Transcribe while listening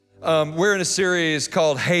We're in a series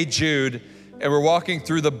called Hey Jude, and we're walking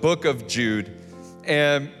through the book of Jude.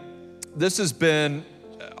 And this has been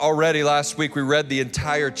already last week, we read the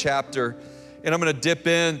entire chapter. And I'm gonna dip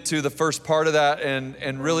into the first part of that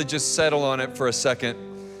and really just settle on it for a second.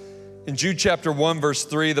 In Jude chapter 1, verse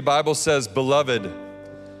 3, the Bible says, "Beloved,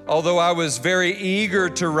 although I was very eager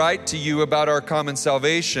to write to you about our common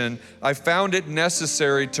salvation, I found it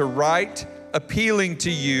necessary to write appealing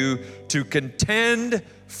to you to contend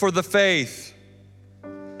for the faith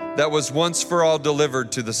that was once for all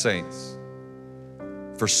delivered to the saints.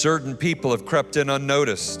 For certain people have crept in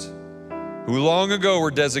unnoticed, who long ago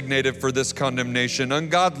were designated for this condemnation,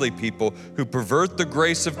 ungodly people who pervert the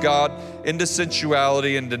grace of God into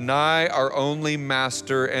sensuality and deny our only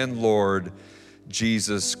Master and Lord,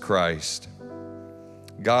 Jesus Christ."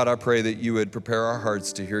 God, I pray that you would prepare our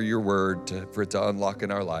hearts to hear your word, for it to unlock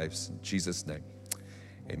in our lives. In Jesus' name,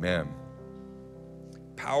 amen.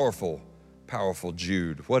 Powerful, powerful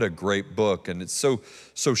Jude. What a great book. And it's so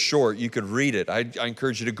short, you could read it. I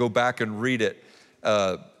encourage you to go back and read it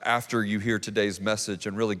after you hear today's message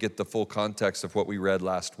and really get the full context of what we read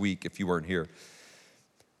last week if you weren't here.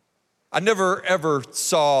 I never ever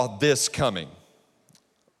saw this coming.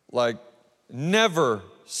 Never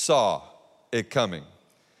saw it coming.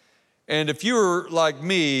 And if you were like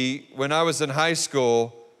me, when I was in high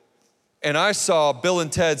school and I saw Bill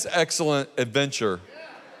and Ted's Excellent Adventure,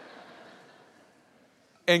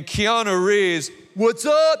 and Keanu Reeves, "What's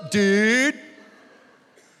up, dude?"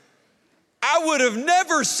 I would have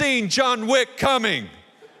never seen John Wick coming.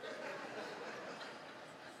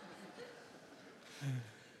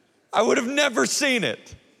 I would have never seen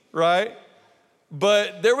it, right?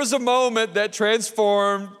 But there was a moment that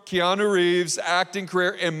transformed Keanu Reeves' acting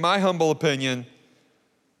career, in my humble opinion,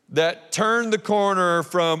 that turned the corner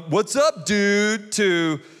from "What's up, dude?"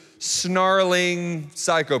 to snarling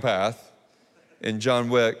psychopath in John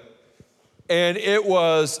Wick. And it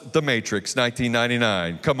was The Matrix,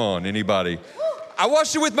 1999. Come on, anybody? I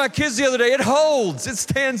watched it with my kids the other day. It holds, it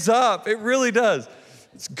stands up, it really does.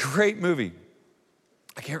 It's a great movie.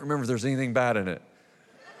 I can't remember if there's anything bad in it.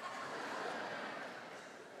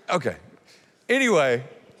 Okay, anyway,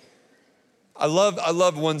 I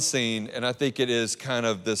love one scene, and I think it is kind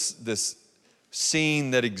of this scene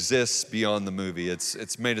that exists beyond the movie.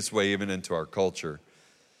 It's made its way even into our culture.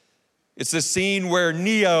 It's the scene where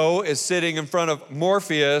Neo is sitting in front of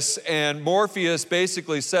Morpheus, and Morpheus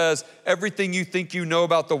basically says, everything you think you know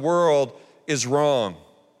about the world is wrong.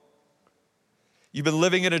 You've been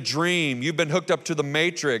living in a dream. You've been hooked up to the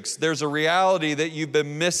Matrix. There's a reality that you've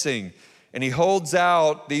been missing. And he holds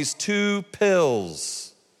out these two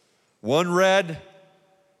pills, one red,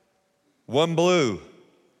 one blue.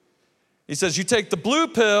 He says, you take the blue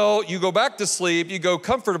pill, you go back to sleep, you go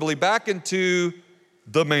comfortably back into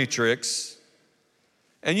the Matrix,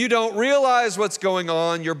 and you don't realize what's going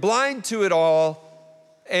on. You're blind to it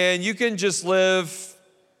all, and you can just live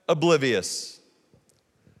oblivious.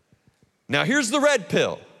 Now, here's the red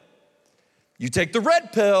pill. You take the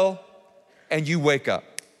red pill, and you wake up,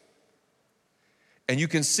 and you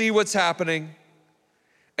can see what's happening,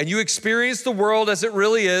 and you experience the world as it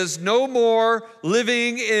really is. No more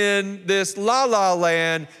living in this la-la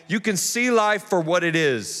land. You can see life for what it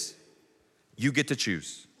is. You get to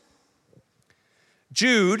choose.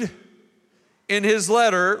 Jude, in his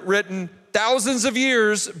letter written thousands of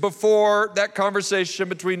years before that conversation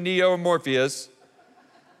between Neo and Morpheus,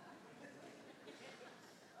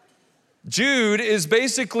 Jude is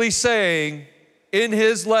basically saying in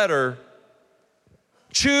his letter,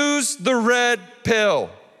 choose the red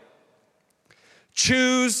pill.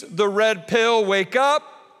 Choose the red pill. Wake up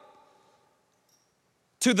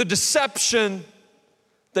to the deception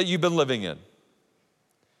that you've been living in.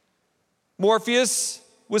 Morpheus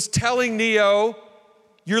was telling Neo,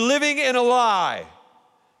 you're living in a lie.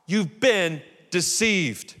 You've been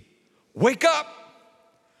deceived. Wake up.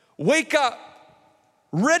 Wake up.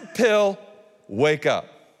 Red pill, wake up.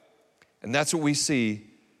 And that's what we see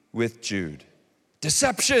with Jude.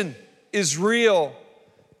 Deception is real.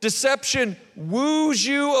 Deception woos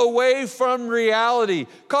you away from reality,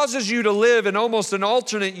 causes you to live in almost an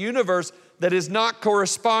alternate universe that is not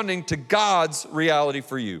corresponding to God's reality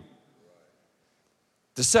for you.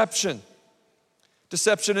 Deception.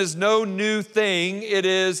 Deception is no new thing. It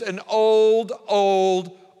is an old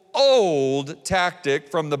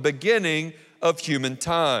tactic from the beginning of human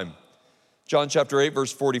time. John chapter 8,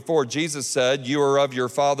 verse 44, Jesus said, you are of your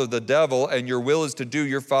father the devil, and your will is to do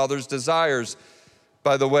your father's desires.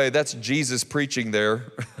 By the way, that's Jesus preaching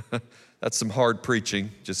there. That's some hard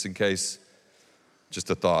preaching, just in case, just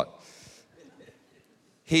a thought.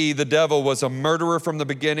 He, the devil, was a murderer from the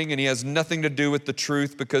beginning, and he has nothing to do with the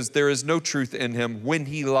truth because there is no truth in him. When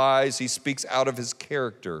he lies, he speaks out of his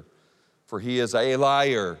character, for he is a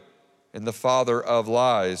liar and the father of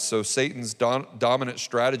lies. So Satan's dominant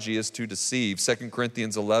strategy is to deceive. 2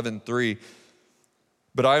 Corinthians 11:3.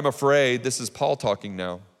 But I am afraid, this is Paul talking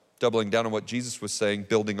now, doubling down on what Jesus was saying,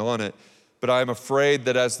 building on it. But I am afraid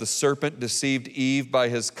that as the serpent deceived Eve by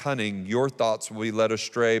his cunning, your thoughts will be led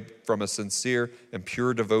astray from a sincere and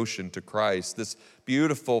pure devotion to Christ. This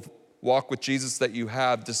beautiful walk with Jesus that you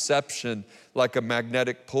have, deception like a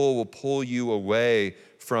magnetic pull will pull you away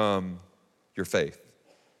from your faith.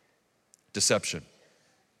 Deception.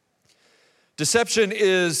 Deception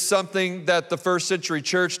is something that the first century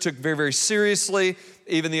church took very, very seriously.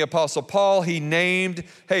 Even the Apostle Paul, he named,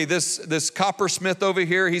 hey, this coppersmith over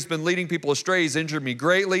here, he's been leading people astray, he's injured me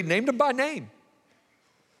greatly, named him by name.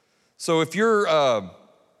 So if you're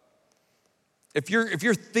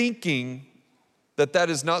thinking that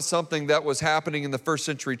is not something that was happening in the first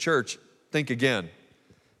century church, think again.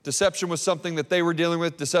 Deception was something that they were dealing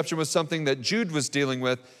with. Deception was something that Jude was dealing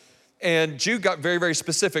with. And Jude got very, very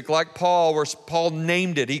specific, like Paul, where Paul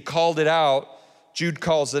named it. He called it out. Jude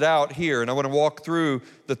calls it out here. And I want to walk through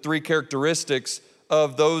the three characteristics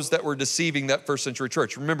of those that were deceiving that first century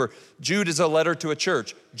church. Remember, Jude is a letter to a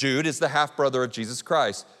church. Jude is the half-brother of Jesus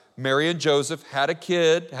Christ. Mary and Joseph had a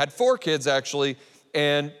kid, had 4 kids actually,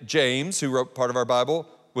 and James, who wrote part of our Bible,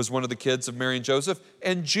 was one of the kids of Mary and Joseph,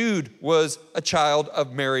 and Jude was a child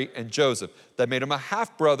of Mary and Joseph. That made him a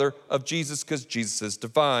half-brother of Jesus because Jesus is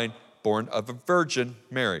divine, born of a virgin,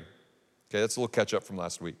 Mary. Okay, that's a little catch up from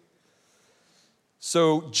last week.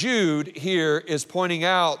 So Jude here is pointing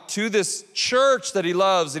out to this church that he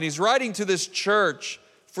loves, and he's writing to this church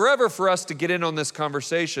forever for us to get in on this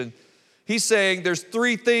conversation. He's saying there's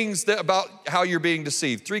 3 things about how you're being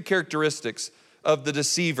deceived, 3 characteristics of the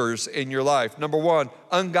deceivers in your life. Number 1,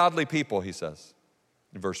 ungodly people, he says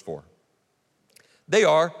in verse 4. They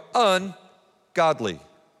are ungodly.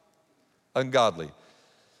 Ungodly.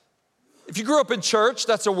 If you grew up in church,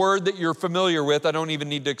 that's a word that you're familiar with. I don't even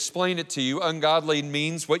need to explain it to you. Ungodly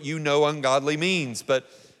means what you know ungodly means. But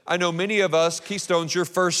I know many of us, Keystone's your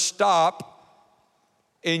first stop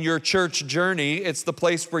in your church journey. It's the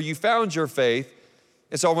place where you found your faith.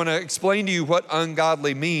 And so I want to explain to you what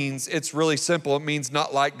ungodly means. It's really simple. It means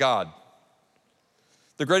not like God.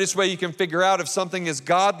 The greatest way you can figure out if something is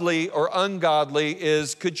godly or ungodly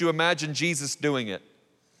is, could you imagine Jesus doing it?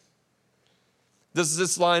 Does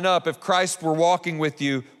this line up? If Christ were walking with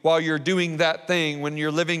you while you're doing that thing, when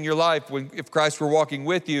you're living your life, if Christ were walking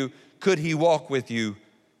with you, could he walk with you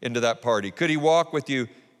into that party? Could he walk with you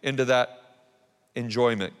into that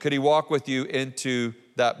enjoyment? Could he walk with you into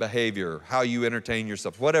that behavior, how you entertain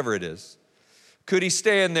yourself, whatever it is? Could he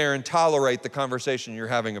stand there and tolerate the conversation you're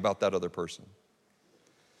having about that other person?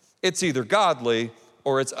 It's either godly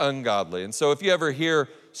or it's ungodly. And so if you ever hear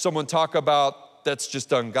someone talk about that's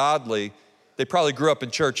just ungodly, they probably grew up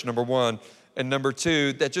in church, number 1. And number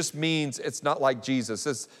 2, that just means it's not like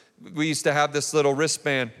Jesus. We used to have this little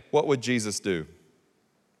wristband. What would Jesus do?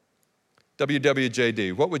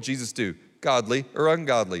 WWJD. What would Jesus do? Godly or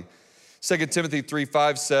ungodly? 2 Timothy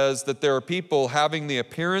 3:5 says that there are people having the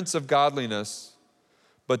appearance of godliness,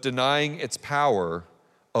 but denying its power.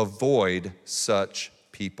 Avoid such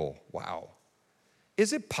people. Wow.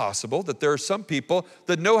 Is it possible that there are some people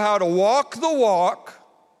that know how to walk the walk?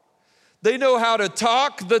 They know how to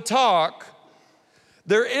talk the talk.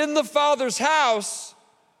 They're in the Father's house,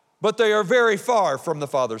 but they are very far from the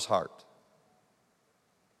Father's heart.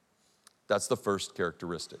 That's the first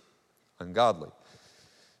characteristic, ungodly.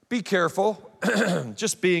 Be careful.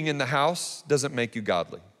 Just being in the house doesn't make you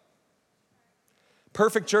godly.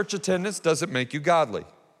 Perfect church attendance doesn't make you godly.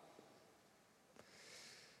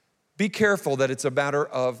 Be careful that it's a matter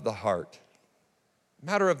of the heart.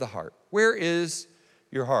 Matter of the heart. Where is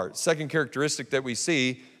your heart? Second characteristic that we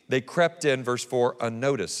see, they crept in, verse 4,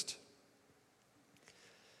 unnoticed.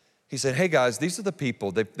 He said, hey guys, these are the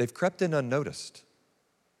people, they've crept in unnoticed.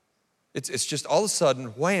 It's just all of a sudden,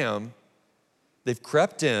 wham, they've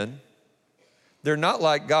crept in. They're not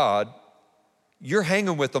like God. You're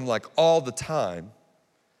hanging with them like all the time.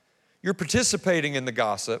 You're participating in the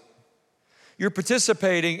gossip. You're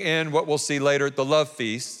participating in what we'll see later, the love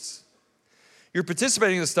feasts. You're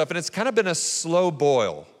participating in this stuff, and it's kind of been a slow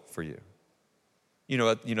boil for you. You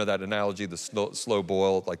know that analogy, the slow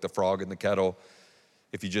boil, like the frog in the kettle.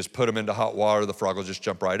 If you just put them into hot water, the frog will just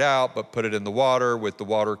jump right out, but put it in the water with the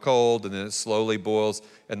water cold, and then it slowly boils,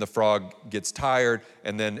 and the frog gets tired,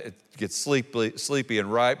 and then it gets sleepy,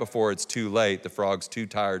 and right before it's too late, the frog's too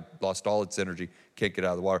tired, lost all its energy, can't get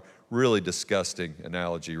out of the water. really disgusting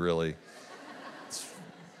analogy, really. It's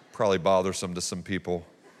probably bothersome to some people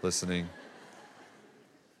listening.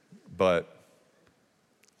 But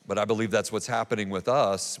I believe that's what's happening with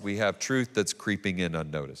us. We have truth that's creeping in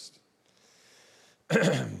unnoticed.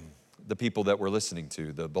 The people that we're listening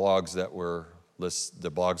to, the blogs that we're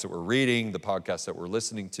reading, the podcasts that we're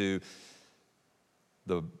listening to,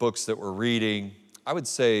 the books that we're reading, I would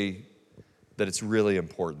say that it's really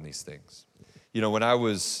important, these things. You know, when I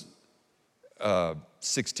was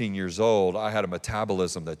 16 years old, I had a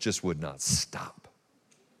metabolism that just would not stop.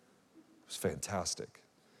 It was fantastic.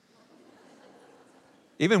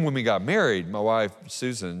 Even when we got married, my wife,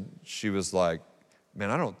 Susan, she was like,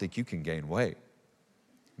 man, I don't think you can gain weight.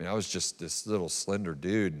 I mean, I was just this little slender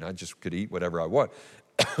dude, and I just could eat whatever I want.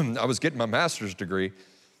 I was getting my master's degree,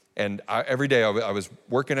 and every day I was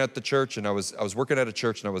working at the church, and I was working at a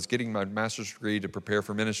church, and I was getting my master's degree to prepare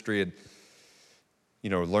for ministry and, you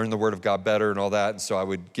know, learn the Word of God better and all that. And so I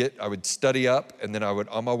would study up, and then I would,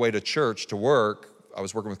 on my way to church to work, I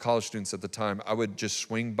was working with college students at the time, I would just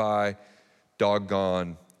swing by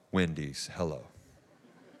doggone Wendy's. Hello.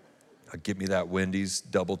 Get me that Wendy's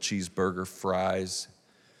double cheeseburger, fries.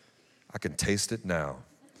 I can taste it now.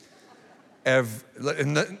 And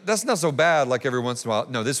that's not so bad like every once in a while.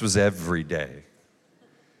 No, this was every day.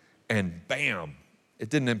 And bam, it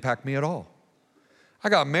didn't impact me at all. I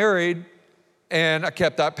got married and I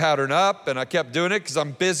kept that pattern up and I kept doing it because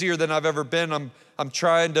I'm busier than I've ever been. I'm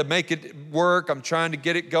trying to make it work. I'm trying to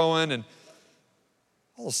get it going. And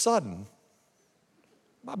all of a sudden,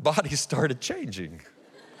 my body started changing.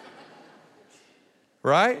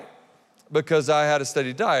 Right? Because I had a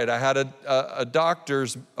steady diet. I had a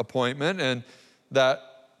doctor's appointment, and that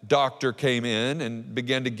doctor came in and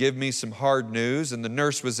began to give me some hard news, and the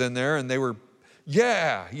nurse was in there, and they were,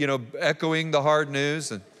 echoing the hard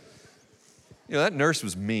news. And, that nurse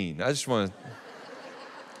was mean.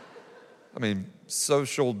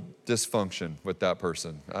 Social dysfunction with that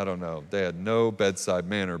person. I don't know. They had no bedside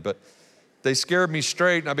manner, but they scared me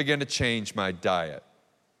straight, and I began to change my diet.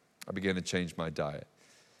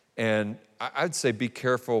 And I'd say be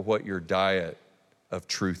careful what your diet of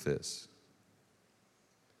truth is.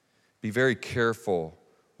 Be very careful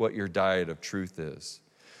what your diet of truth is.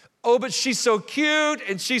 Oh, but she's so cute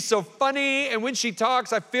and she's so funny, and when she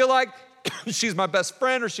talks, I feel like she's my best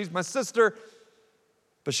friend or she's my sister,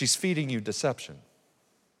 but she's feeding you deception.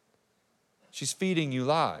 She's feeding you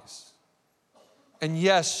lies. And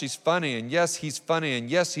yes, she's funny, and yes, he's funny, and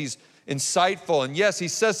yes, he's insightful, and yes, he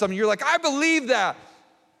says something, you're like, I believe that.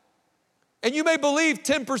 And you may believe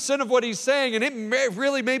 10% of what he's saying, and it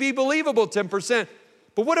may be believable 10%.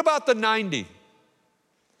 But what about the 90?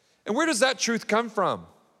 And where does that truth come from?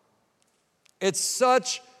 It's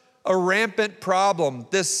such a rampant problem,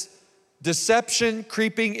 this deception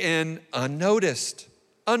creeping in unnoticed,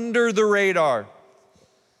 under the radar.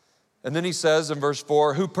 And then he says in verse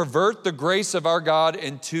 4, who pervert the grace of our God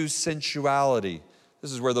into sensuality.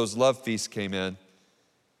 This is where those love feasts came in.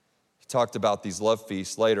 Talked about these love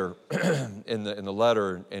feasts later in the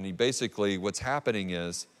letter, and he basically, what's happening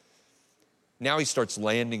is, now he starts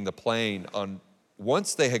landing the plane on,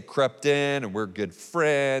 once they had crept in, and we're good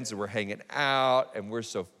friends, and we're hanging out, and we're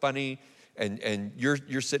so funny, and you're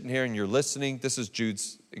sitting here and you're listening. This is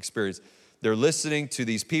Jude's experience. They're listening to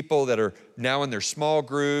these people that are now in their small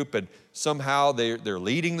group, and somehow they're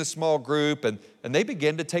leading the small group, and they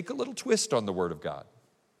begin to take a little twist on the Word of God.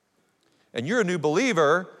 And you're a new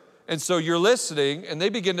believer, and so you're listening, and they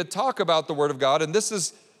begin to talk about the Word of God. And this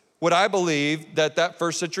is what I believe that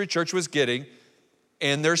first century church was getting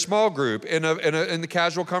in their small group, in the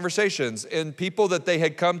casual conversations. And people that they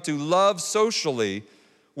had come to love socially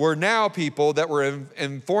were now people that were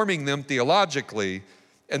informing them theologically.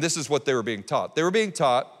 And this is what they were being taught. They were being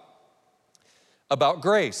taught about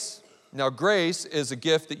grace. Now, grace is a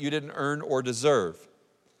gift that you didn't earn or deserve.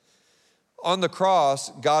 On the cross,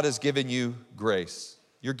 God has given you grace.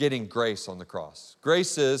 You're getting grace on the cross.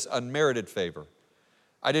 Grace is unmerited favor.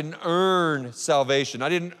 I didn't earn salvation. I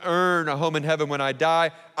didn't earn a home in heaven when I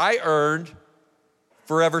die. I earned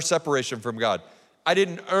forever separation from God. I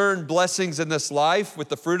didn't earn blessings in this life with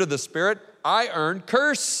the fruit of the Spirit. I earned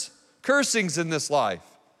cursings in this life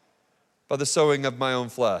by the sowing of my own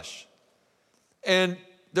flesh. And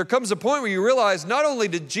there comes a point where you realize not only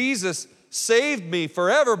did Jesus save me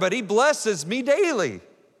forever, but he blesses me daily.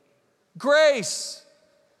 Grace.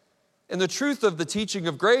 And the truth of the teaching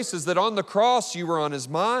of grace is that on the cross, you were on his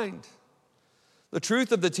mind. The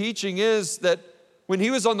truth of the teaching is that when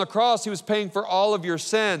he was on the cross, he was paying for all of your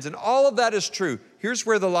sins. And all of that is true. Here's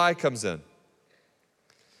where the lie comes in.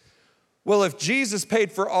 Well, if Jesus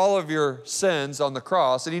paid for all of your sins on the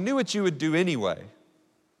cross, and he knew what you would do anyway,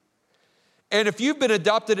 and if you've been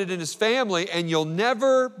adopted into his family and you'll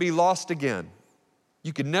never be lost again,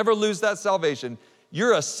 you can never lose that salvation.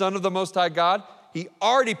 You're a son of the Most High God. He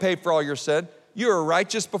already paid for all your sin. You're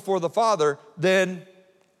righteous before the Father. Then,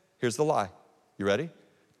 here's the lie. You ready?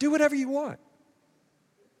 Do whatever you want.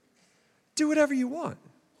 Do whatever you want.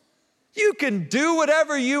 You can do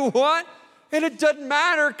whatever you want, and it doesn't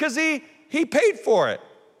matter because he paid for it.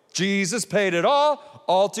 Jesus paid it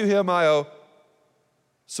all to him I owe.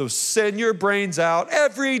 So send your brains out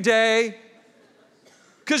every day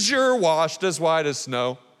because you're washed as white as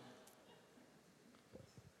snow.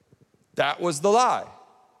 That was the lie.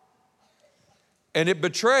 And it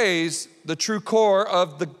betrays the true core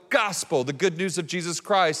of the gospel, the good news of Jesus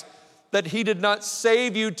Christ, that he did not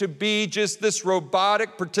save you to be just this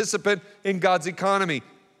robotic participant in God's economy.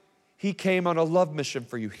 He came on a love mission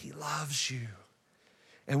for you. He loves you.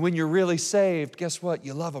 And when you're really saved, guess what?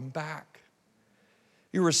 You love him back.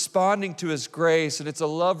 You're responding to his grace, and it's a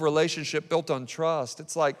love relationship built on trust.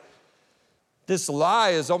 It's like this lie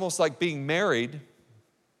is almost like being married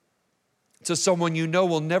to someone you know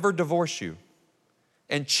will never divorce you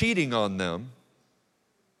and cheating on them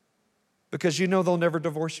because you know they'll never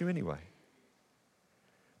divorce you anyway.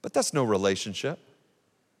 But that's no relationship,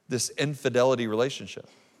 this infidelity relationship.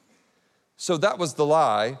 So that was the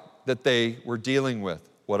lie that they were dealing with.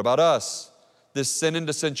 What about us? This sin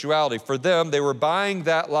into sensuality. For them, they were buying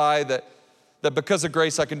that lie that because of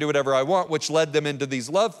grace I can do whatever I want, which led them into these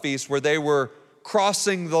love feasts where they were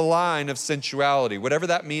crossing the line of sensuality, whatever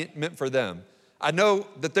that meant for them. I know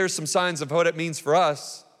that there's some signs of what it means for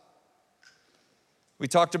us. We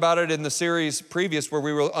talked about it in the series previous where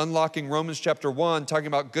we were unlocking Romans chapter 1, talking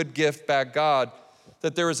about good gift, bad God,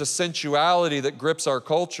 that there is a sensuality that grips our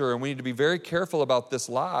culture, and we need to be very careful about this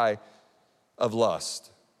lie of lust.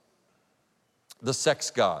 The sex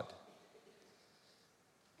god.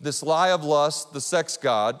 This lie of lust, the sex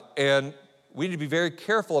god, and we need to be very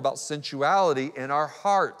careful about sensuality in our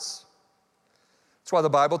hearts. That's why the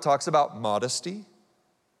Bible talks about modesty,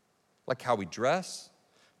 like how we dress.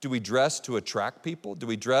 Do we dress to attract people? Do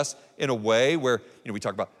we dress in a way where, we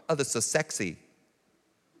talk about, oh, that's so sexy.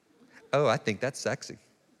 Oh, I think that's sexy.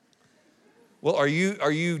 Well, are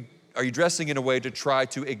you dressing in a way to try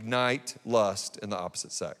to ignite lust in the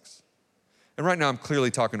opposite sex? And right now, I'm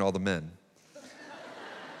clearly talking to all the men.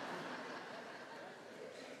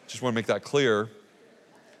 Just want to make that clear.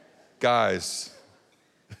 Guys.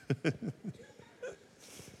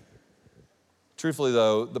 Truthfully,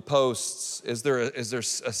 though, the posts, is there a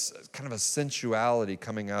kind of a sensuality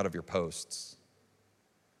coming out of your posts?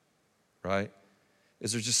 Right?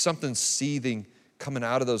 Is there just something seething coming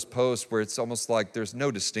out of those posts where it's almost like there's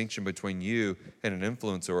no distinction between you and an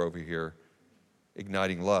influencer over here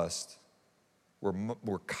igniting lust?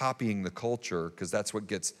 We're copying the culture because that's what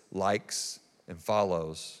gets likes and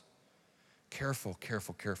follows. Careful,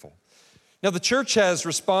 careful, careful. Now, the church has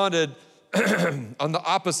responded on the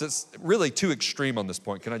opposites, really too extreme on this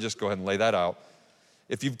point. Can I just go ahead and lay that out?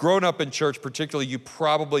 If you've grown up in church, particularly,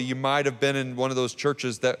 you might have been in one of those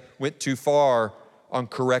churches that went too far on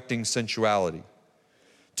correcting sensuality.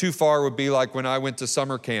 Too far would be like when I went to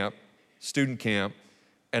summer camp, student camp,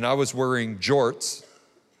 and I was wearing jorts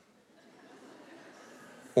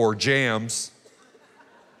or jams.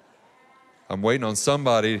 I'm waiting on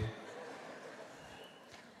somebody.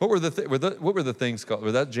 What were the things called?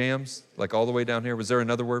 Were that jams? Like all the way down here? Was there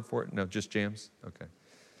another word for it? No, just jams? Okay.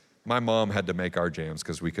 My mom had to make our jams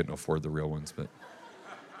because we couldn't afford the real ones, but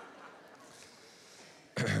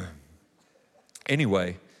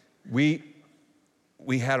anyway, we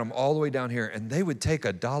had them all the way down here, and they would take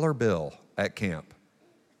a $1 bill at camp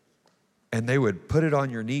and they would put it on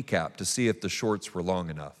your kneecap to see if the shorts were long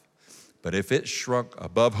enough. But if it shrunk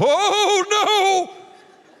above,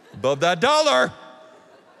 above that $1,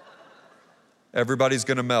 everybody's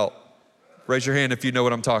gonna melt. Raise your hand if you know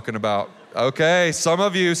what I'm talking about. Okay, some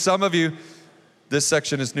of you. This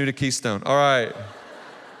section is new to Keystone. All right.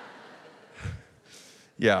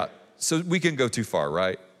 Yeah, so we can go too far,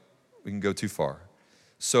 right? We can go too far.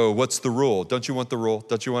 So what's the rule? Don't you want the rule?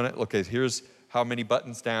 Don't you want it? Okay, here's how many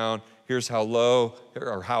buttons down. Here's how low,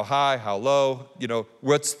 or how high, how low.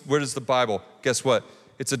 Where does the Bible? Guess what?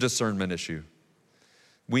 It's a discernment issue.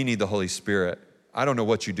 We need the Holy Spirit. I don't know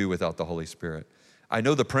what you do without the Holy Spirit. I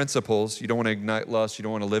know the principles. You don't want to ignite lust. You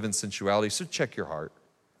don't want to live in sensuality. So check your heart.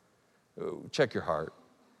 Check your heart.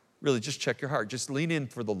 Really, just check your heart. Just lean in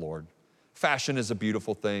for the Lord. Fashion is a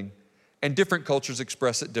beautiful thing. And different cultures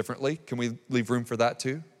express it differently. Can we leave room for that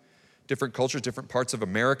too? Different cultures, different parts of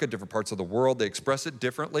America, different parts of the world, they express it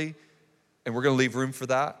differently. And we're going to leave room for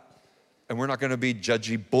that. And we're not going to be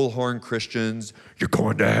judgy bullhorn Christians. You're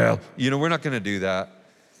going to hell. We're not going to do that.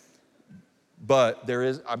 But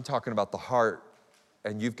I'm talking about the heart.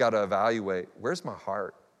 And you've got to evaluate, where's my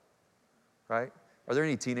heart? Right? Are there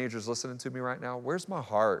any teenagers listening to me right now? Where's my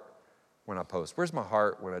heart when I post? Where's my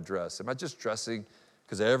heart when I dress? Am I just dressing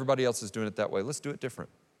because everybody else is doing it that way? Let's do it different.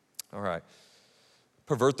 All right.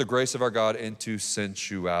 Pervert the grace of our God into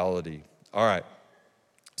sensuality. All right.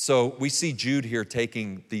 So we see Jude here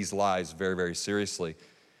taking these lies very, very seriously.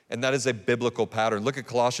 And that is a biblical pattern. Look at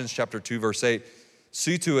Colossians chapter 2, verse 8.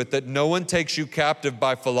 See to it that no one takes you captive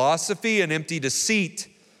by philosophy and empty deceit,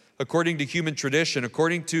 according to human tradition,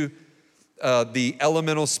 according to the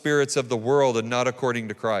elemental spirits of the world, and not according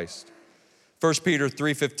to Christ. 1 Peter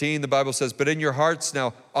 3:15, the Bible says, but in your hearts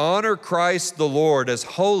now honor Christ the Lord as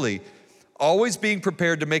holy, always being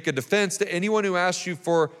prepared to make a defense to anyone who asks you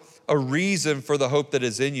for a reason for the hope that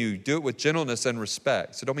is in you. Do it with gentleness and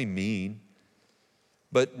respect. So don't be mean,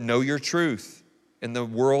 but know your truth in the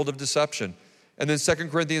world of deception. And then 2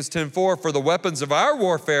 Corinthians 10:4, for the weapons of our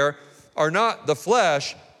warfare are not the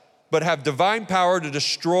flesh, but have divine power to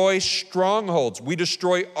destroy strongholds. We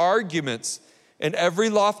destroy arguments and every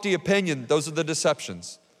lofty opinion, those are the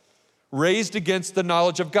deceptions, raised against the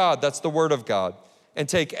knowledge of God, that's the word of God, and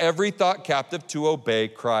take every thought captive to obey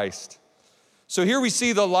Christ. So here we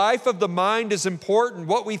see the life of the mind is important.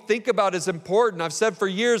 What we think about is important. I've said for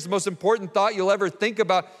years, the most important thought you'll ever think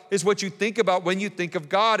about is what you think about when you think of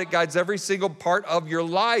God. It guides every single part of your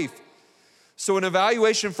life. So an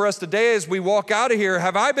evaluation for us today as we walk out of here,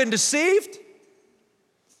 have I been deceived?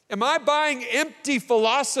 Am I buying empty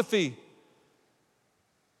philosophy?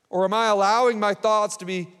 Or am I allowing my thoughts to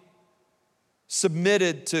be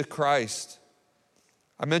submitted to Christ?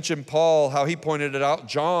 I mentioned Paul, how he pointed it out.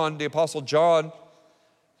 John, the Apostle John,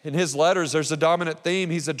 in his letters, there's a dominant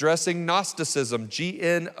theme. He's addressing Gnosticism,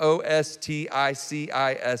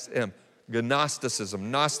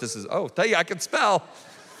 Gnosticism. Gnosticism. Oh, tell you, I can spell.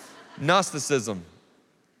 Gnosticism.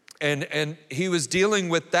 And he was dealing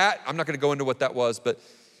with that. I'm not going to go into what that was, but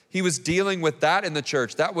he was dealing with that in the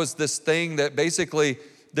church. That was this thing that basically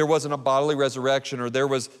there wasn't a bodily resurrection, or there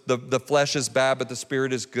was the flesh is bad, but the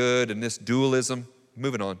spirit is good, and this dualism.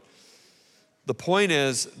 Moving on. The point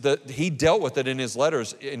is that he dealt with it in his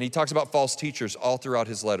letters, and he talks about false teachers all throughout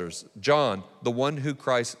his letters. John, the one who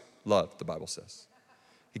Christ loved, the Bible says.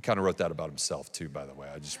 He kind of wrote that about himself too, by the way,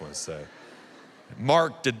 I just want to say.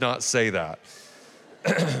 Mark did not say that.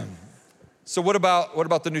 So what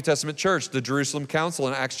about the New Testament church? The Jerusalem Council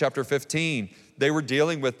in Acts chapter 15. They were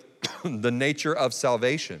dealing with the nature of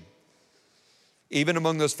salvation. Even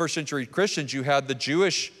among those first century Christians, you had the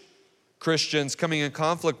Jewish Christians coming in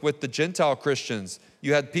conflict with the Gentile Christians.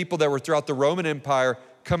 You had people that were throughout the Roman Empire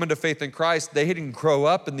coming to faith in Christ. They didn't grow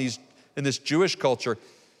up in this Jewish culture.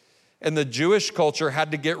 And the Jewish culture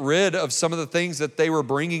had to get rid of some of the things that they were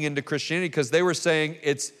bringing into Christianity, because they were saying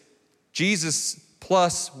it's Jesus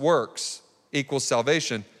plus works equals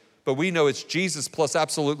salvation. But we know it's Jesus plus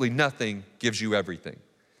absolutely nothing gives you everything.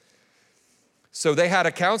 So they had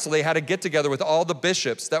a council, they had to get together with all the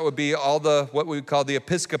bishops. That would be all the, what we would call the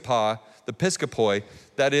episcopoi,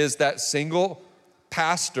 that is that single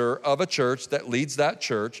pastor of a church that leads that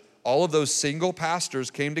church. All of those single pastors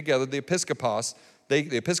came together, the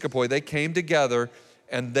episcopoi, they came together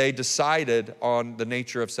and they decided on the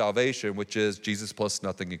nature of salvation, which is Jesus plus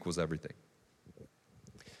nothing equals everything.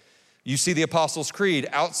 You see the Apostles' Creed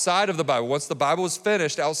outside of the Bible. Once the Bible was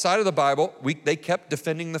finished, outside of the Bible, they kept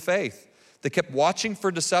defending the faith. They kept watching for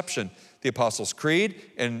deception. The Apostles' Creed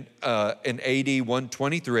in AD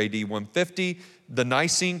 120 through AD 150, the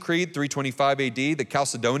Nicene Creed, 325 AD, the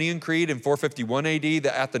Chalcedonian Creed in 451 AD,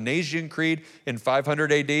 the Athanasian Creed in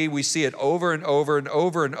 500 AD. We see it over and over and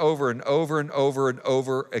over and over and over and over and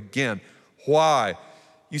over again. Why?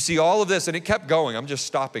 You see all of this, and it kept going. I'm just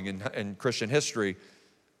stopping in Christian history.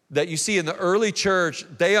 That you see in the early church,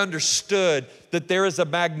 they understood that there is a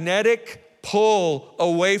magnetic pull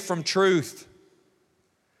away from truth.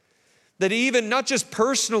 That even not just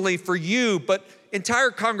personally for you, but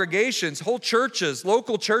entire congregations, whole churches,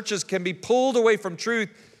 local churches can be pulled away from truth.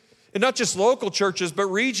 And not just local churches, but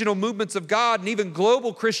regional movements of God and even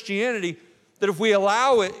global Christianity, that if we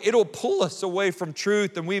allow it, it'll pull us away from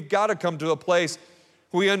truth. And we've got to come to a place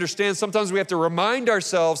where we understand sometimes we have to remind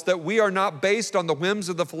ourselves that we are not based on the whims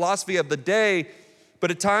of the philosophy of the day,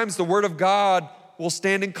 but at times the Word of God will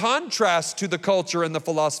stand in contrast to the culture and the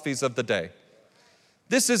philosophies of the day.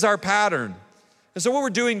 This is our pattern. And so what we're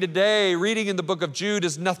doing today, reading in the book of Jude,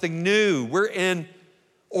 is nothing new. We're in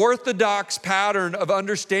orthodox pattern of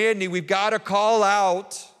understanding. We've got to call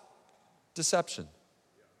out deception.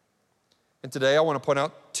 And today I want to point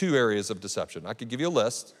out 2 areas of deception. I could give you a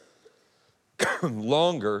list,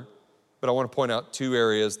 longer, but I want to point out 2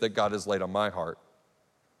 areas that God has laid on my heart.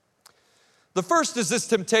 The first is this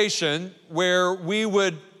temptation where you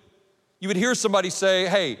would hear somebody say,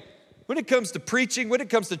 hey, when it comes to preaching, when it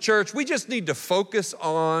comes to church, we just need to focus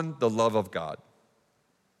on the love of God.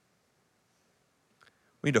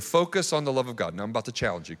 We need to focus on the love of God. Now I'm about to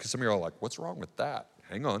challenge you because some of you are like, what's wrong with that?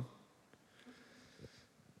 Hang on.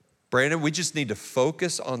 Brandon, we just need to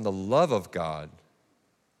focus on the love of God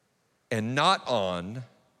and not on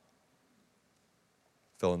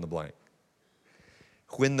fill in the blank.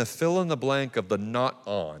 When the fill in the blank of the not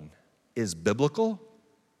on is biblical,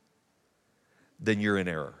 then you're in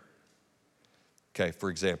error. Okay, for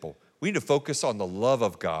example, we need to focus on the love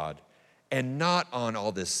of God and not on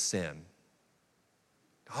all this sin.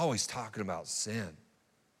 Always talking about sin.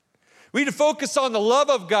 We need to focus on the love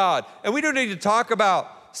of God, and we don't need to talk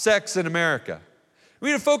about sex in America.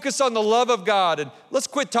 We need to focus on the love of God, and let's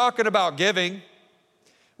quit talking about giving.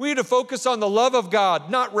 We need to focus on the love of God,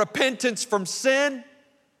 not repentance from sin,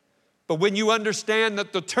 but when you understand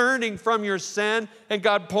that the turning from your sin and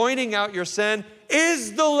God pointing out your sin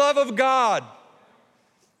is the love of God.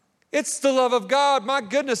 It's the love of God. My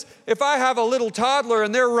goodness, if I have a little toddler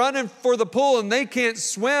and they're running for the pool and they can't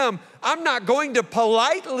swim, I'm not going to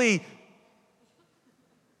politely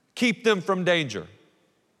keep them from danger.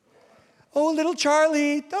 Oh, little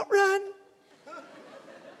Charlie, don't run.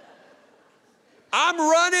 I'm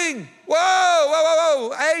running. Whoa, whoa, whoa,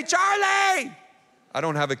 whoa. Hey, Charlie. I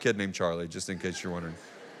don't have a kid named Charlie, just in case you're wondering.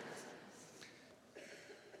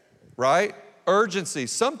 Right? Urgency.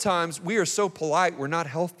 Sometimes we are so polite, we're not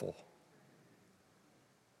helpful.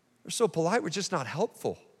 We're so polite, we're just not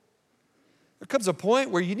helpful. There comes a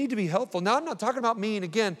point where you need to be helpful. Now, I'm not talking about me, and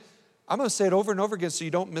again, I'm going to say it over and over again so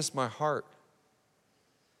you don't miss my heart.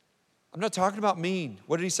 I'm not talking about mean.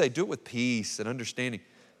 What did he say? Do it with peace and understanding.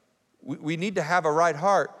 We need to have a right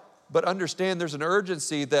heart, but understand there's an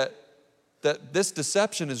urgency that this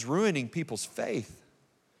deception is ruining people's faith.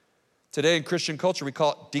 Today in Christian culture, we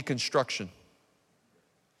call it deconstruction.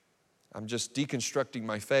 I'm just deconstructing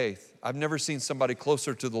my faith. I've never seen somebody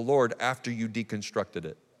closer to the Lord after you deconstructed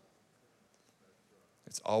it.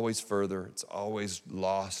 It's always further, it's always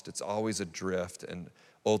lost, it's always adrift, and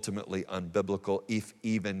ultimately unbiblical, if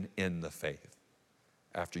even in the faith,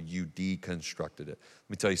 after you deconstructed it. Let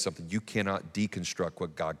me tell you something, you cannot deconstruct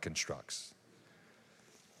what God constructs.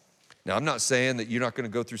 Now, I'm not saying that you're not going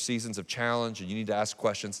to go through seasons of challenge and you need to ask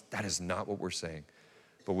questions. That is not what we're saying.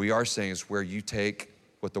 But we are saying is where you take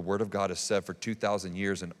what the Word of God has said for 2,000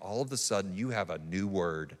 years and all of a sudden you have a new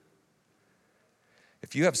word.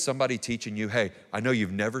 If you have somebody teaching you, hey, I know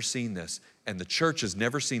you've never seen this and the church has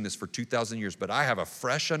never seen this for 2,000 years, but I have a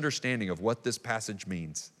fresh understanding of what this passage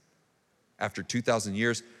means. After 2,000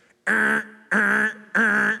 years,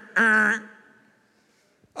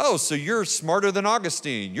 oh, so you're smarter than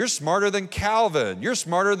Augustine. You're smarter than Calvin. You're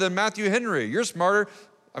smarter than Matthew Henry. You're smarter.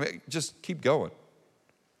 I mean, just keep going.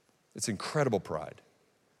 It's incredible pride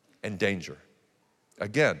and danger.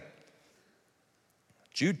 Again,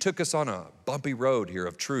 Jude took us on a bumpy road here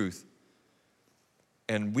of truth,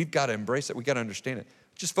 and we've got to embrace it. We've got to understand it.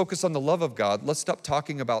 Just focus on the love of God. Let's stop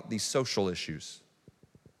talking about these social issues.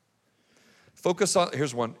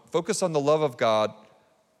 Here's one. Focus on the love of God.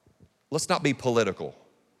 Let's not be political.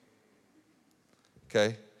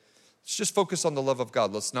 Okay? Let's just focus on the love of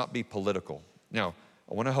God. Let's not be political. Now,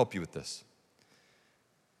 I want to help you with this.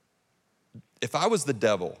 If I was the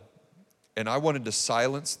devil and I wanted to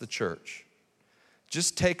silence the church,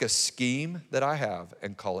 just take a scheme that I have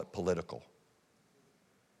and call it political.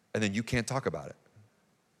 And then you can't talk about it.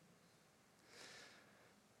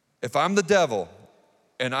 If I'm the devil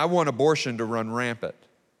and I want abortion to run rampant,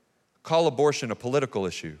 call abortion a political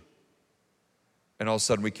issue. And all of a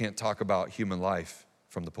sudden we can't talk about human life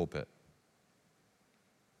from the pulpit.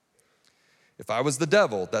 If I was the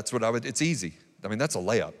devil, that's what I would, it's easy. I mean, that's a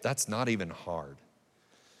layup. That's not even hard.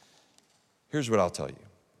 Here's what I'll tell you.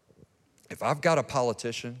 If I've got a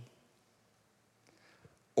politician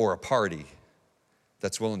or a party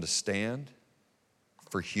that's willing to stand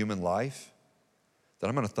for human life, then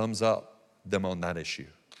I'm going to thumbs up them on that issue.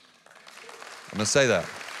 I'm going to say that.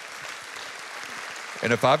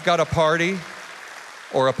 And if I've got a party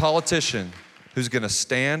or a politician who's going to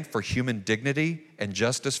stand for human dignity and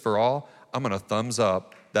justice for all, I'm going to thumbs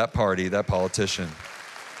up that party, that politician.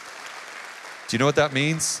 Do you know what that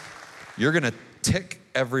means? You're going to tick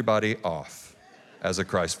everybody off as a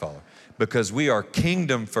Christ follower because we are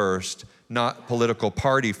kingdom first, not political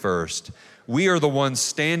party first. We are the ones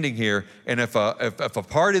standing here, and if a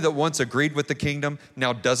party that once agreed with the kingdom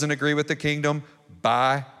now doesn't agree with the kingdom,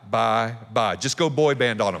 bye, bye, bye. Just go boy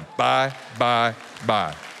band on them. Bye, bye,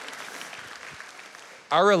 bye.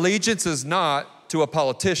 Our allegiance is not to a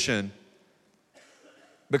politician,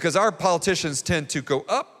 because our politicians tend to go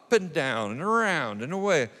up and down and around and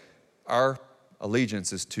away. Our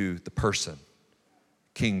allegiance is to the person,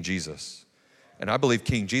 King Jesus. And I believe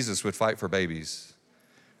King Jesus would fight for babies.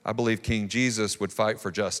 I believe King Jesus would fight for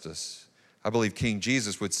justice. I believe King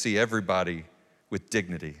Jesus would see everybody with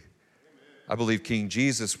dignity. I believe King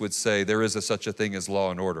Jesus would say there is such a thing as law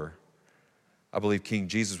and order. I believe King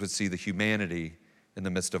Jesus would see the humanity in the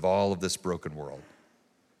midst of all of this broken world.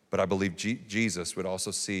 But I believe Jesus would also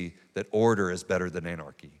see that order is better than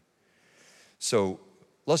anarchy. So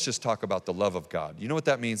let's just talk about the love of God. You know what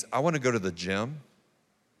that means? I want to go to the gym,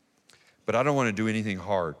 but I don't want to do anything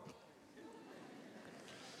hard.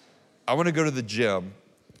 I want to go to the gym.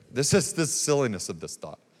 This is the silliness of this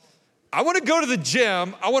thought. I want to go to the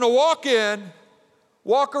gym. I want to walk in,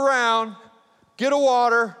 walk around, get a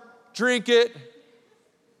water, drink it,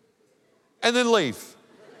 and then leave.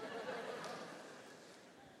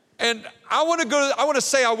 And I want to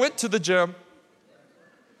say I went to the gym,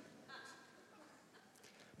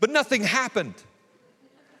 but nothing happened.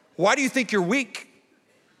 Why do you think you're weak?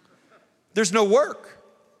 There's no work.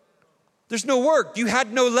 There's no work. You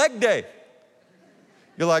had no leg day.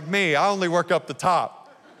 You're like me, I only work up the top.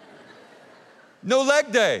 No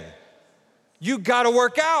leg day. You got to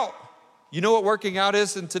work out. You know what working out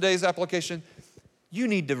is in today's application? You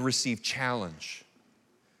need to receive challenge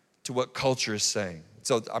to what culture is saying.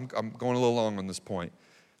 So I'm going a little long on this point.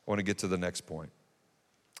 I want to get to the next point.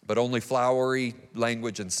 But only flowery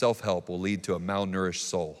language and self-help will lead to a malnourished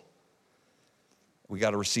soul. We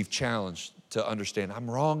got to receive challenge to understand, I'm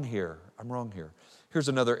wrong here. I'm wrong here. Here's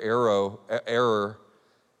another error,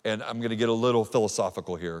 and I'm going to get a little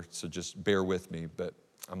philosophical here, so just bear with me, but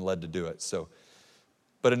I'm led to do it.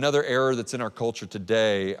 But another error that's in our culture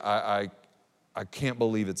today, I can't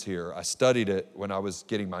believe it's here. I studied it when I was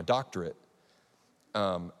getting my doctorate,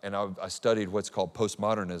 and I studied what's called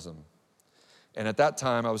postmodernism. And at that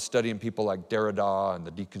time, I was studying people like Derrida and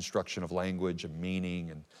the deconstruction of language and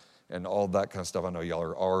meaning and all that kind of stuff. I know y'all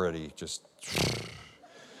are already just,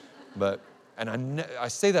 I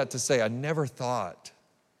say that to say I never thought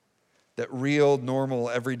that real, normal,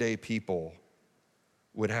 everyday people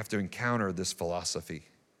would have to encounter this philosophy.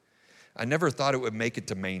 I never thought it would make it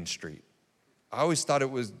to Main Street. I always thought it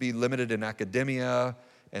would be limited in academia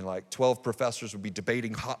and like 12 professors would be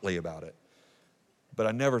debating hotly about it. But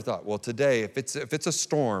I never thought, well, today, if it's a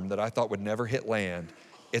storm that I thought would never hit land,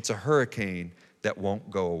 it's a hurricane that won't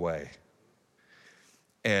go away.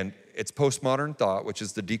 And it's postmodern thought, which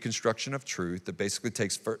is the deconstruction of truth that basically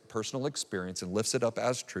takes personal experience and lifts it up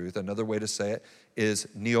as truth. Another way to say it is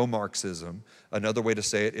neo-Marxism. Another way to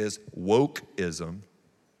say it is wokeism.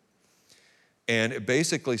 And it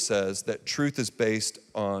basically says that truth is based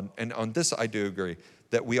on, and on this I do agree,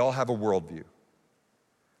 that we all have a worldview.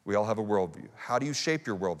 We all have a worldview. How do you shape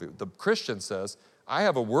your worldview? The Christian says, I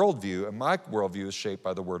have a worldview, and my worldview is shaped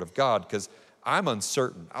by the Word of God because I'm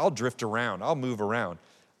uncertain. I'll drift around. I'll move around.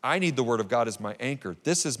 I need the Word of God as my anchor.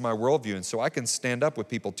 This is my worldview, and so I can stand up with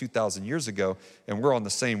people 2,000 years ago, and we're on the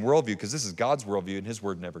same worldview because this is God's worldview, and His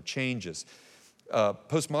Word never changes.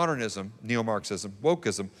 Postmodernism, neo-Marxism,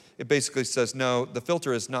 wokeism, it basically says, no, the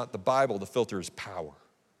filter is not the Bible, the filter is power.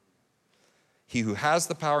 He who has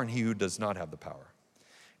the power and he who does not have the power.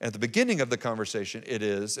 And at the beginning of the conversation, it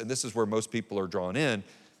is, and this is where most people are drawn in,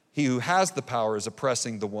 he who has the power is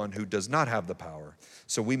oppressing the one who does not have the power.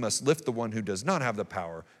 So we must lift the one who does not have the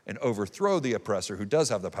power and overthrow the oppressor who does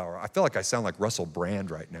have the power. I feel like I sound like Russell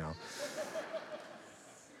Brand right now.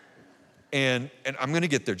 And I'm going to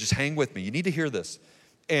get there. Just hang with me. You need to hear this.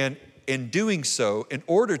 And in doing so, in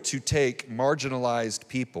order to take marginalized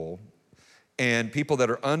people and people that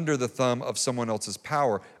are under the thumb of someone else's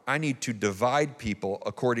power, I need to divide people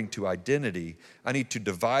according to identity. I need to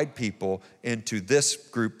divide people into this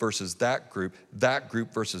group versus that group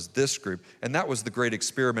versus this group. And that was the great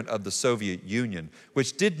experiment of the Soviet Union,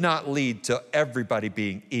 which did not lead to everybody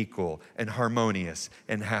being equal and harmonious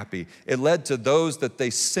and happy. It led to those that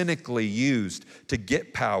they cynically used to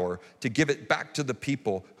get power, to give it back to the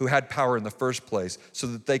people who had power in the first place so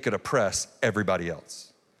that they could oppress everybody else.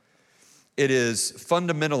 It is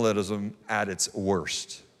fundamentalism at its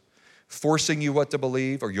worst. Forcing you what to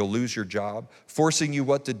believe or you'll lose your job. Forcing you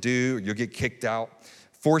what to do or you'll get kicked out.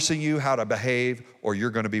 Forcing you how to behave or you're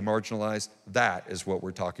going to be marginalized. That is what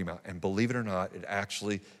we're talking about. And believe it or not, it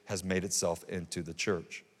actually has made itself into the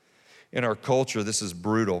church. in our culture, this is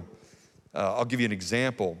brutal. I'll give you an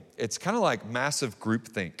example. It's kind of like massive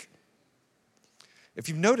groupthink. If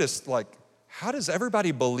you've noticed, like, how does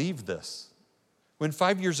everybody believe this? When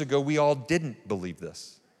 5 years ago, we all didn't believe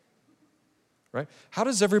this, right? How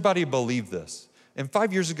does everybody believe this? And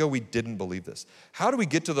 5 years ago, we didn't believe this. How do we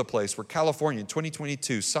get to the place where California in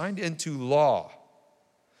 2022 signed into law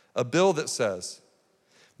a bill that says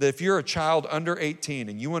that if you're a child under 18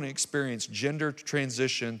 and you want to experience gender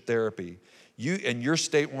transition therapy, and your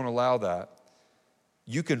state won't allow that,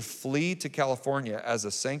 you can flee to California as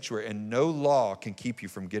a sanctuary and no law can keep you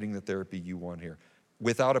from getting the therapy you want here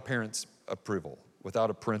without a parent's approval, without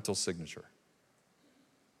a parental signature.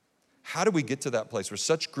 How do we get to that place where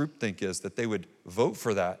such groupthink is that they would vote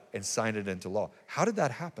for that and sign it into law? How did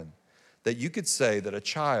that happen? That you could say that a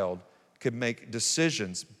child could make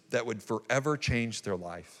decisions that would forever change their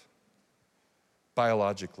life,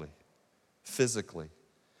 biologically, physically,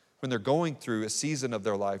 when they're going through a season of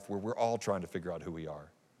their life where we're all trying to figure out who we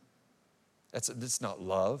are. It's not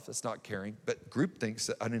love, it's not caring, but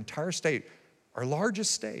groupthink, an entire state, our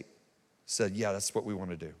largest state, said, yeah, that's what we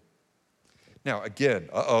want to do. Now, again,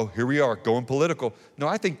 here we are, going political. No,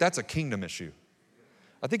 I think that's a kingdom issue.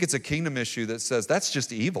 I think it's a kingdom issue that says that's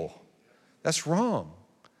just evil. That's wrong.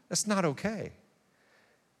 That's not okay.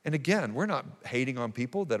 And again, we're not hating on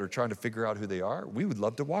people that are trying to figure out who they are. We would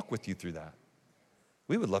love to walk with you through that.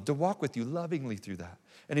 We would love to walk with you lovingly through that.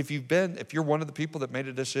 And if you're one of the people that made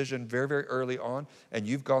a decision very, very early on and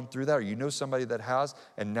you've gone through that, or you know somebody that has,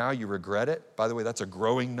 and now you regret it, by the way, that's a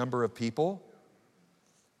growing number of people,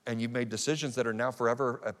 and you've made decisions that are now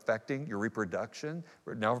forever affecting your reproduction,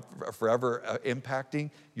 now forever impacting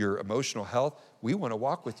your emotional health, we want to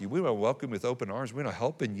walk with you. We want to welcome you with open arms. We want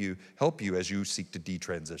to help you as you seek to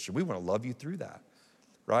detransition. We want to love you through that,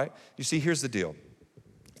 right? You see, here's the deal.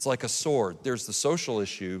 It's like a sword. There's the social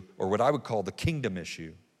issue, or what I would call the kingdom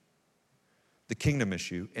issue. The kingdom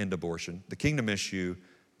issue, end abortion. The kingdom issue,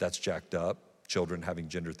 that's jacked up, children having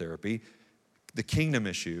gender therapy. The kingdom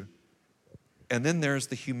issue. And then there's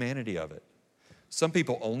the humanity of it. Some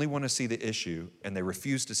people only want to see the issue and they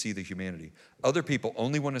refuse to see the humanity. Other people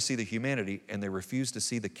only want to see the humanity and they refuse to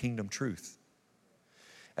see the kingdom truth.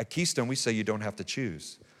 At Keystone, we say you don't have to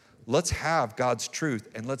choose. Let's have God's truth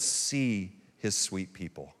and let's see His sweet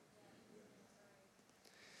people.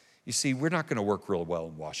 You see, we're not going to work real well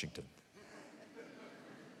in Washington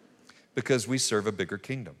because we serve a bigger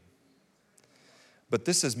kingdom. But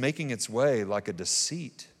this is making its way like a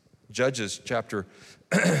deceit. Judges chapter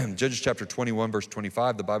 21, verse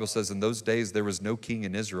 25, the Bible says, in those days there was no king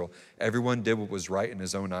in Israel. Everyone did what was right in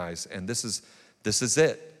his own eyes. And this is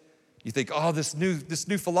it. You think, this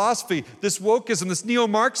new philosophy, this wokeism, this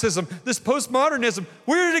neo-Marxism, this postmodernism,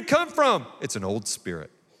 where did it come from? It's an old spirit.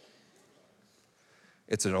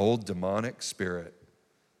 It's an old demonic spirit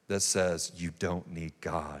that says you don't need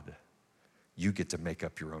God. You get to make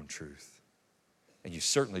up your own truth. And you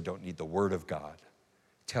certainly don't need the Word of God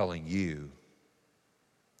telling you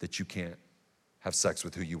that you can't have sex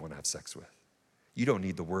with who you want to have sex with. You don't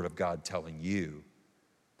need the Word of God telling you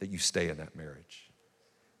that you stay in that marriage.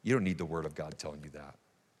 You don't need the Word of God telling you that.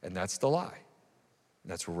 And that's the lie.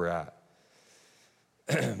 And that's where we're at.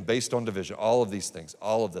 Based on division, all of these things,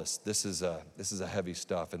 all of this is a heavy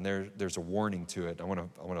stuff. And there's a warning to it. I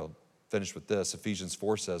want to finish with this. Ephesians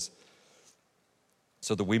 4 says,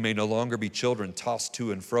 so that we may no longer be children tossed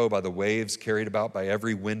to and fro by the waves, carried about by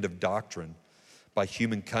every wind of doctrine, by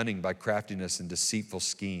human cunning, by craftiness and deceitful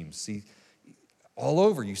schemes. See, all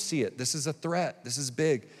over you see it. This is a threat. This is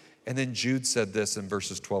big. And then Jude said this in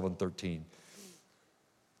verses 12 and 13.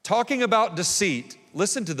 Talking about deceit,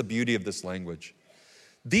 listen to the beauty of this language.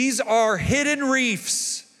 These are hidden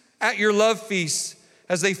reefs at your love feasts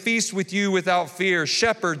as they feast with you without fear,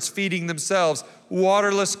 shepherds feeding themselves,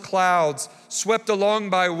 waterless clouds, swept along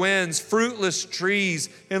by winds, fruitless trees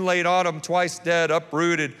in late autumn, twice dead,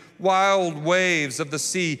 uprooted, wild waves of the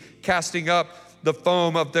sea casting up the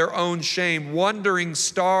foam of their own shame, wandering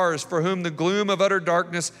stars for whom the gloom of utter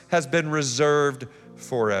darkness has been reserved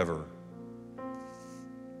forever.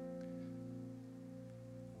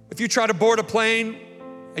 If you try to board a plane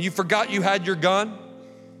and you forgot you had your gun,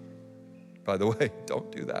 by the way,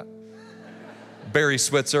 don't do that. Barry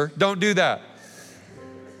Switzer, don't do that.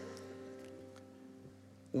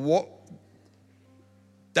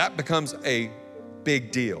 That becomes a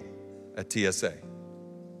big deal at TSA.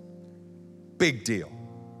 Big deal.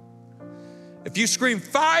 If you scream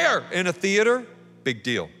fire in a theater, big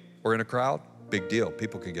deal. Or in a crowd, big deal.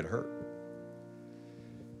 People can get hurt.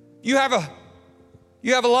 You have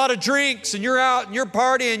a lot of drinks and you're out and you're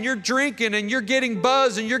partying, you're drinking and you're getting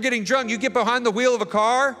buzzed and you're getting drunk. You get behind the wheel of a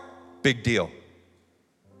car, Big deal.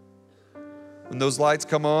 When those lights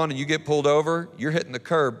come on and you get pulled over, you're hitting the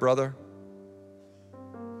curb, brother.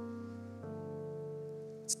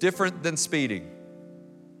 It's different than speeding.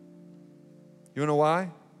 You know why?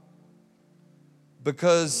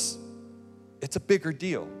 Because it's a bigger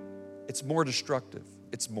deal. It's more destructive.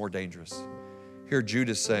 It's more dangerous. Here Jude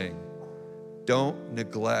is saying, don't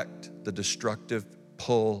neglect the destructive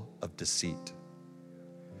pull of deceit.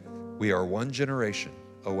 We are one generation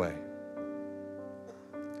away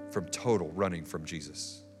from total running from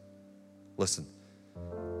Jesus. Listen,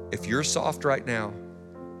 if you're soft right now,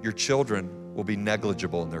 your children will be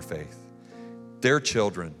negligible in their faith. Their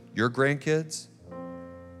children, your grandkids,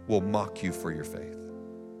 will mock you for your faith.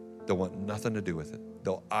 They'll want nothing to do with it.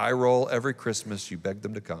 They'll eye roll every Christmas you beg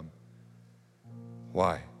them to come.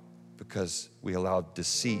 Why? Because we allowed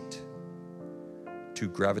deceit to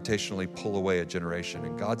gravitationally pull away a generation.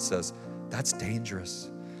 And God says, that's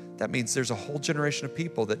dangerous. That means there's a whole generation of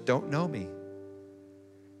people that don't know me.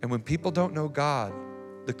 And when people don't know God,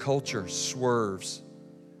 the culture swerves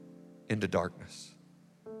into darkness.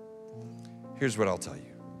 Here's what I'll tell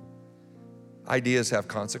you. Ideas have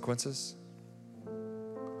consequences,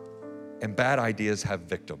 and bad ideas have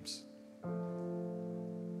victims.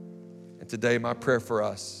 And today, my prayer for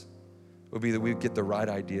us would be that we get the right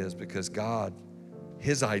ideas, because God,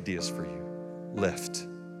 His ideas for you, lift,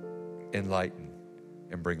 enlighten,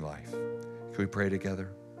 and bring life. Can we pray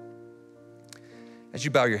together? As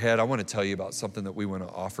you bow your head, I want to tell you about something that we want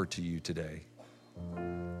to offer to you today.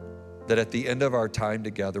 That at the end of our time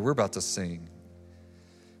together, we're about to sing.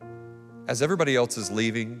 As everybody else is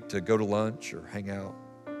leaving to go to lunch or hang out,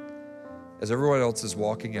 as everyone else is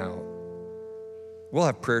walking out, we'll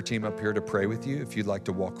have prayer team up here to pray with you if you'd like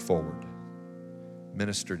to walk forward,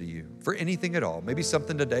 minister to you for anything at all. Maybe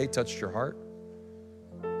something today touched your heart.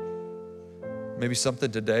 Maybe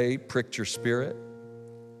something today pricked your spirit.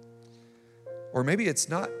 Or maybe it's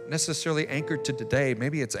not necessarily anchored to today.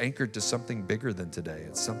 Maybe it's anchored to something bigger than today.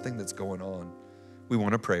 It's something that's going on. We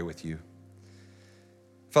want to pray with you.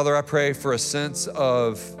 Father, I pray for a sense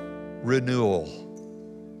of renewal,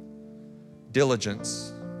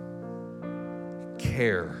 diligence,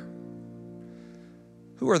 care.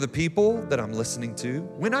 Who are the people that I'm listening to?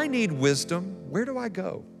 When I need wisdom, where do I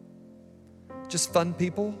go? Just fun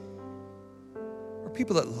people? Or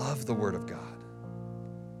people that love the Word of God?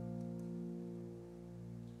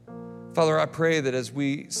 Father, I pray that as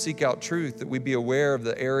we seek out truth, that we be aware of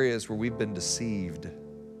the areas where we've been deceived.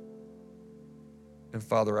 And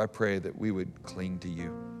Father, I pray that we would cling to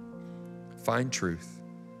you, find truth,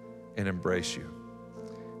 and embrace you.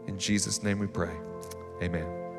 In Jesus' name we pray. Amen.